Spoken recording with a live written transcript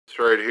This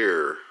right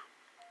here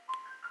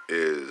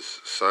is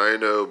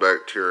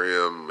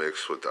cyanobacterium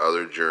mixed with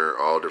other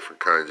all different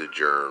kinds of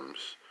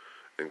germs,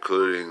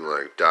 including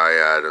like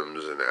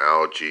diatoms and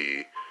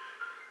algae.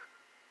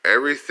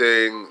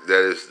 Everything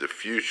that is the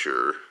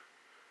future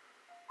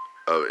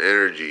of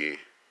energy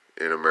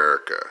in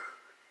America.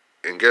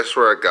 And guess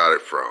where I got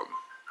it from?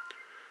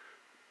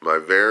 My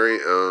very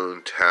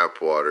own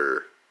tap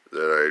water that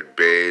I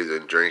bathe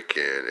and drink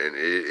in, and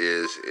it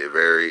is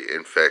very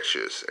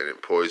infectious, and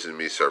it poisoned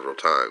me several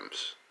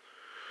times.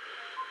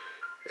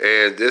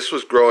 And this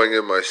was growing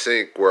in my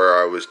sink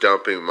where I was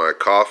dumping my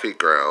coffee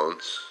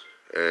grounds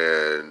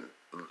and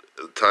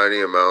tiny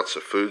amounts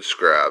of food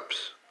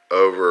scraps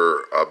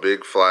over a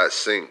big flat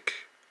sink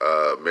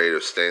made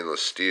of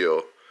stainless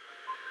steel.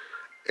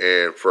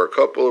 And for a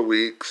couple of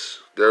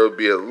weeks, there would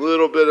be a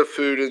little bit of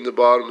food in the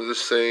bottom of the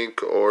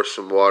sink or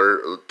some water,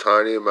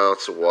 tiny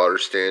amounts of water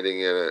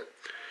standing in it.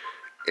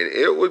 And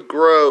it would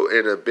grow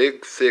in a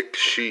big thick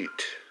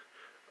sheet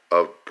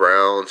of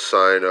brown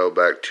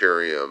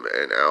cyanobacterium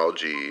and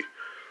algae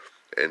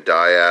and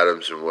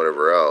diatoms and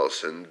whatever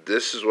else. And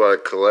this is what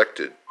I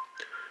collected.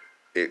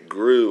 It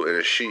grew in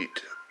a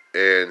sheet.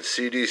 And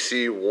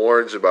CDC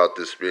warns about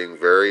this being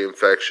very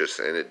infectious,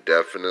 and it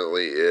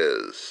definitely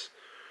is.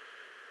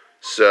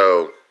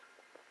 So,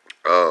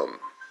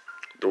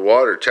 the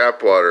water,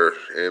 tap water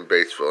in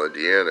Batesville,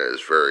 Indiana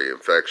is very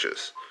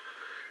infectious.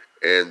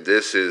 And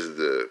this is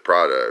the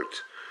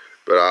product.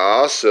 But I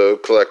also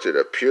collected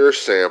a pure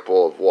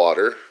sample of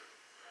water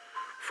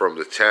from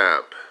the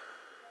tap.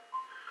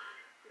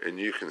 And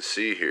you can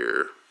see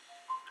here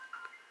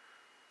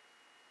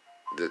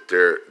that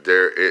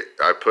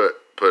I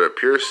put a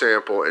pure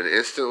sample and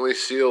instantly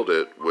sealed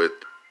it with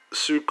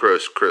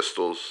sucrose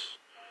crystals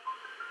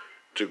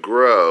to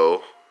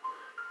grow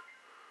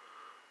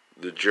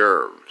the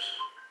germs.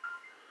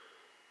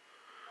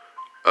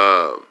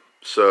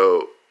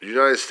 So the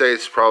United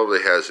States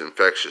probably has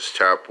infectious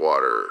tap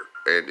water,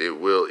 and it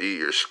will eat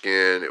your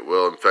skin. It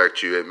will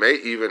infect you. It may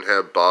even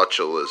have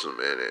botulism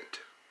in it.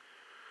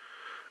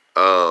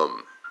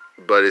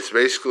 But it's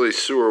basically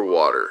sewer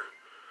water.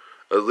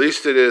 At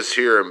least it is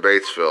here in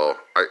Batesville.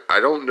 I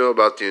don't know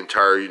about the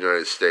entire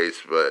United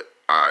States, but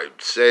I'd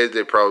say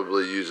they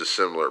probably use a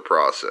similar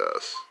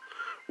process,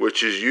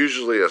 which is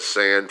usually a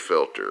sand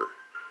filter.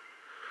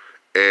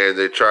 And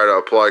they try to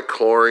apply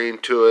chlorine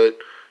to it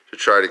to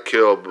try to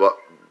kill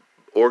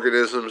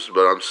organisms,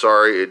 but I'm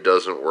sorry, it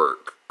doesn't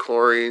work.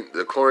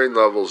 The chlorine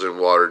levels in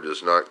water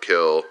does not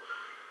kill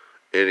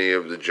any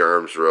of the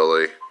germs,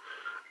 really.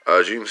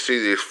 As you can see,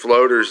 these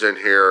floaters in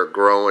here are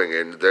growing,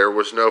 and there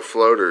was no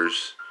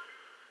floaters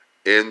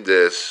in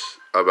this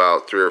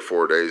about 3 or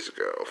 4 days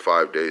ago,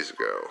 5 days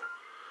ago.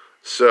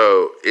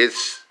 So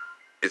it's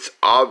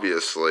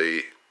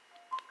obviously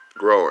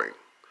growing.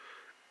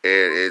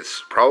 And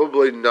it's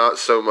probably not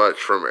so much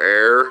from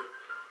air.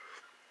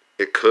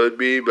 It could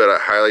be, but I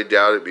highly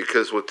doubt it,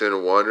 because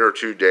within 1 or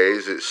 2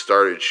 days it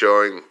started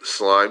showing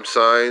slime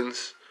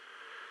signs.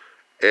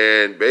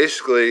 And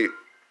basically,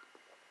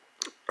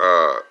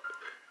 the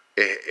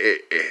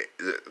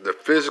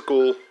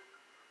physical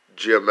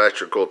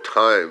geometrical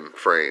time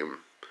frame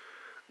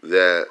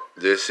that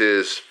this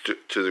is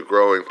to the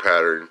growing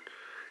pattern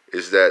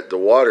is that the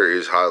water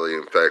is highly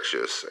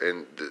infectious.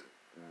 And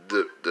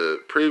the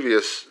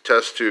previous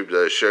test tube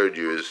that I showed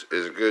you is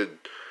a good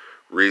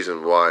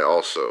reason why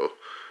also.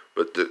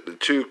 But the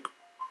two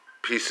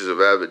pieces of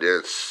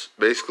evidence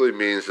basically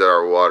means that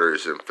our water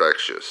is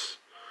infectious.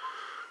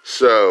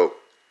 So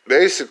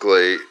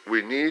basically,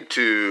 we need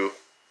to...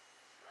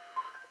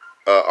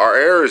 our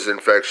air is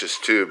infectious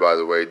too, by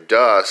the way.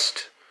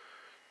 Dust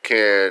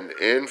can,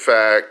 in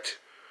fact,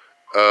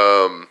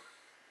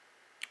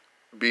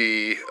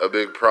 be a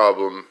big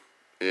problem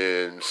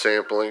in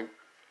sampling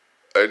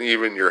and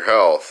even your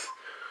health.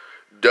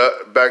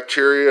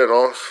 Bacteria and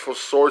all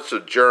sorts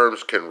of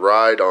germs can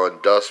ride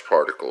on dust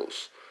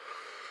particles.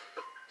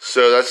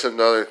 So that's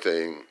another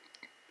thing.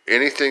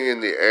 Anything in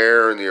the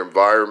air, in the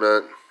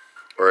environment,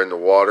 or in the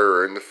water,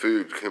 or in the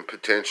food can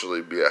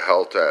potentially be a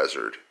health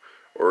hazard,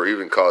 or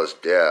even cause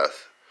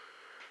death.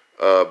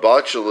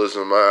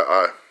 Botulism,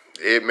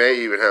 it may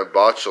even have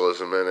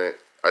botulism in it.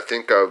 I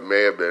think I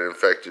may have been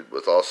infected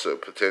with also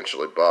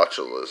potentially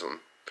botulism.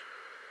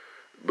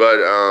 But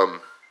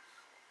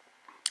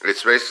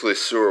it's basically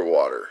sewer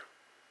water.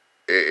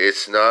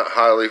 It's not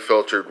highly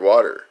filtered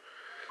water.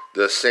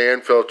 The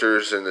sand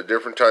filters and the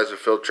different types of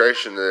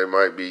filtration that they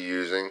might be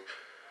using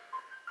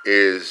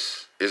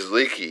is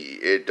leaky.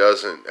 It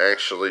doesn't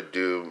actually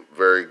do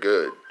very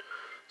good.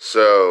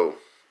 So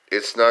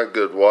it's not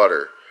good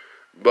water.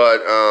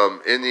 But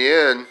in the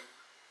end,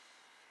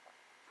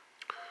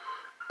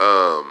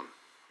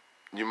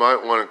 you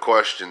might want to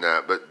question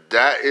that. But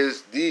that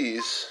is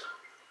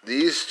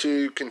these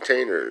two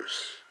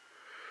containers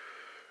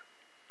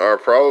are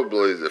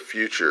probably the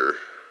future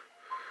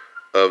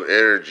of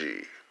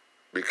energy,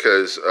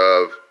 because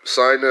of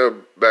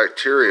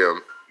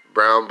cyanobacterium,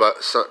 brown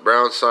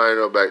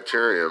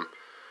cyanobacterium,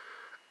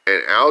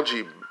 and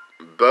algae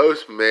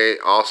both may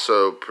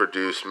also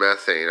produce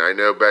methane. I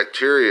know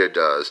bacteria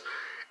does,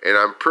 and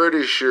I'm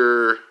pretty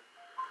sure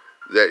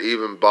that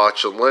even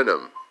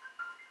botulinum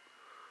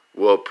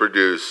will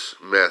produce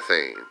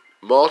methane.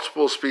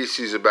 Multiple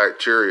species of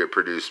bacteria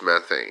produce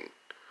methane.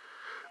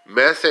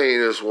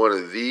 Methane is one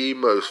of the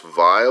most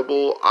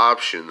viable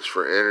options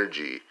for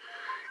energy.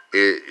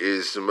 It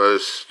is the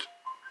most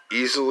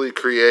easily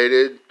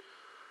created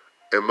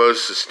and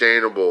most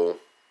sustainable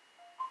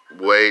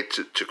way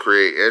to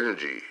create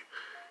energy.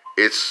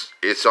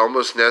 It's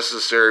almost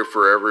necessary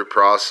for every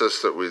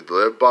process that we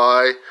live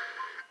by,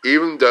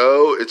 even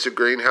though it's a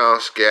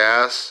greenhouse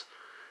gas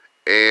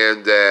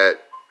and that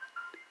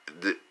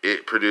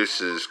it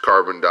produces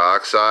carbon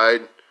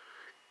dioxide.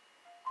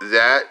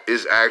 That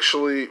is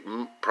actually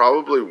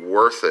probably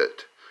worth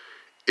it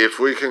if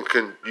we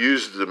can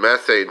use the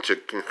methane to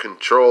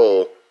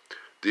control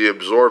the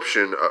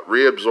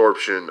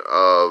reabsorption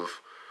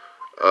of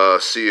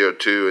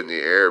CO2 in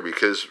the air,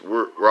 because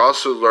we're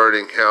also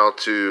learning how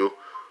to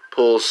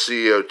pull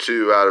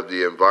CO2 out of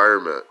the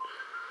environment.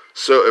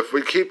 So if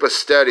we keep a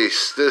steady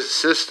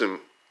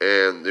system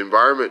and the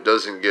environment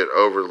doesn't get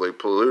overly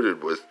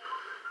polluted with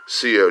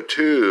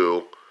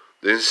CO2,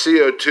 then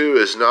CO2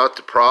 is not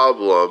the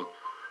problem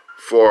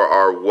for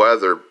our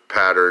weather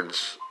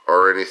patterns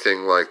or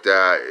anything like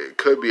that. It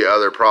could be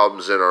other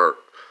problems in our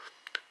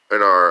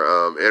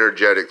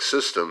energetic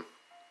system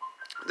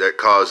that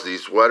cause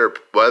these weather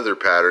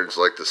patterns,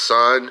 like the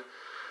sun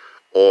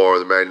or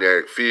the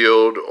magnetic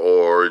field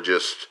or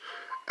just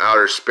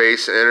outer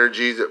space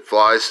energy that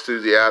flies through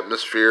the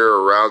atmosphere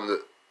around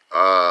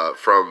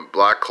from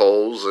black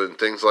holes and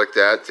things like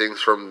that,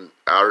 things from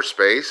outer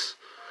space.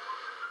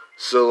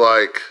 So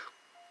like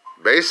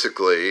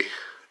basically,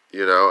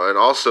 and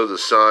also the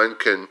sun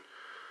can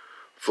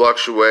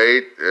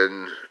fluctuate,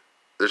 and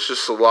there's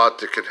just a lot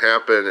that can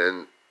happen,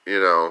 and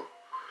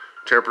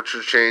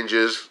temperature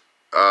changes,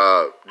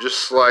 just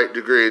slight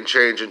degree in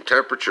change in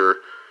temperature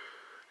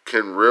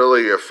can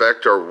really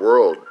affect our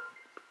world.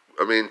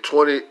 I mean,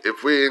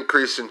 if we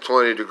increase in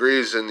 20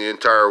 degrees in the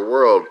entire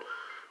world,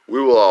 we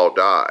will all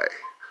die.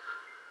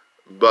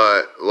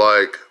 But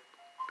like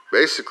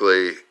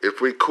basically,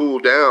 if we cool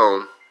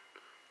down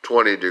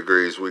 20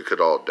 degrees, we could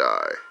all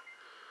die.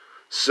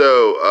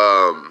 So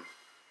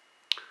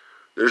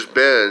there's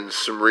been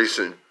some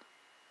recent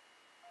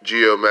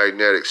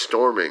geomagnetic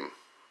storming,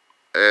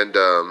 and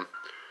I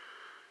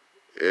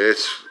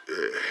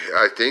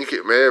think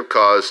it may have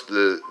caused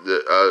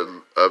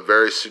a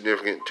very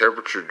significant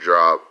temperature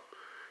drop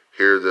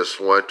here this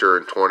winter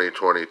in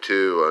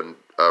 2022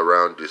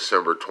 around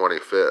December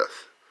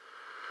 25th.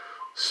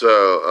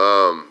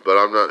 So, but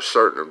I'm not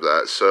certain of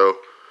that. So,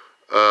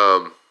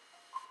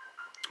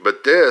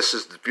 but this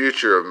is the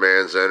future of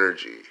man's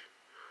energy.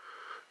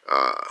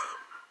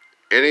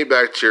 Any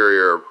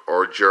bacteria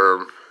or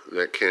germ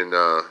that can,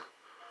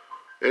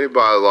 any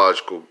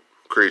biological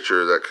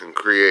creature that can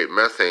create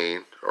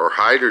methane or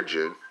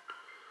hydrogen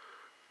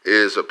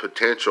is a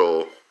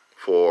potential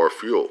for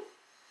fuel.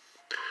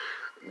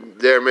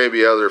 There may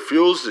be other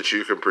fuels that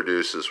you can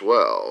produce as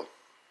well.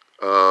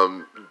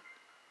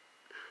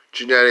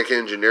 Genetic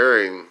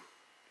engineering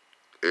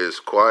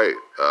is quite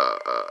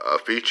a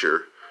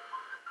feature,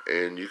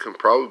 and you can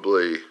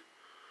probably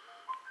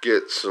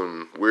get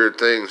some weird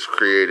things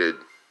created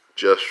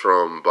just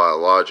from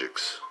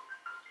biologics.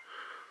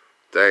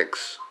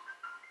 Thanks.